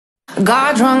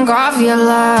Got drunk off your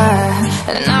love,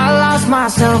 and I lost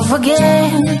myself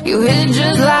again. You hit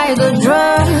just like a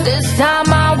drug. This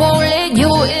time I won't let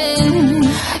you in.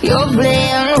 You're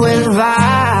playing with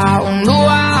fire. No,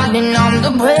 I didn't on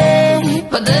the prey,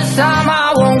 but this time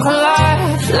I won't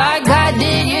collide like I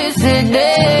did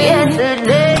yesterday.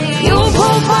 You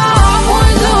broke my heart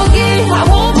once again. I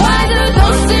won't buy the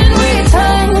dust in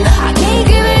return. I can't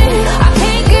give it, I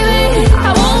can't give it,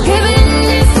 I won't give it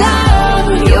this time.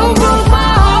 You broke my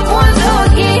heart once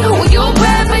again. Well, you're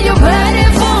bad, but you're bad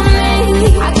it for me.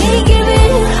 I can't give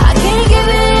it, I can't give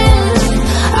it.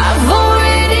 I've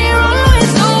already run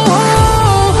with the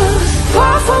world.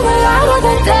 Far from the light of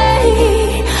the day,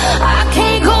 I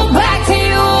can't go back to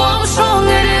you. I'm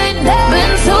stronger today.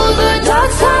 Been to the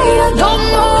dark side, I don't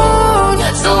know.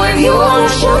 So if you wanna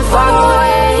shoot far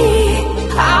away,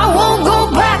 I won't go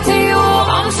back to you.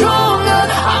 I'm stronger,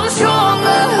 I'm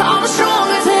stronger, I'm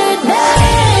stronger today.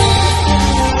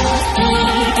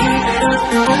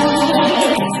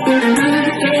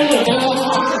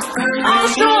 I'm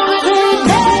stronger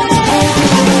today.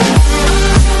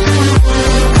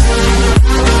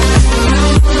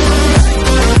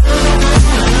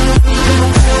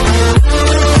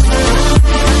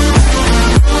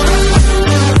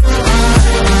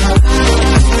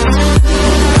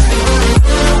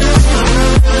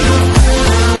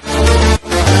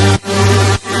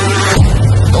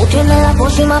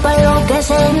 Para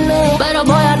enloquecerme, pero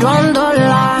voy a draw the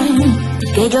line.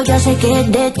 Que yo ya sé que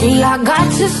es de ti. I got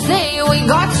to stay away,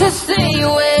 got to stay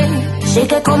away. Sé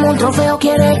que como un trofeo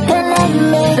quieres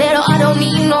tenerme, pero I don't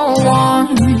need no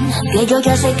one. Que yo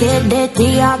ya sé que es de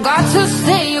ti. I got to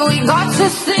stay away, got to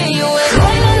stay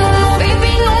away.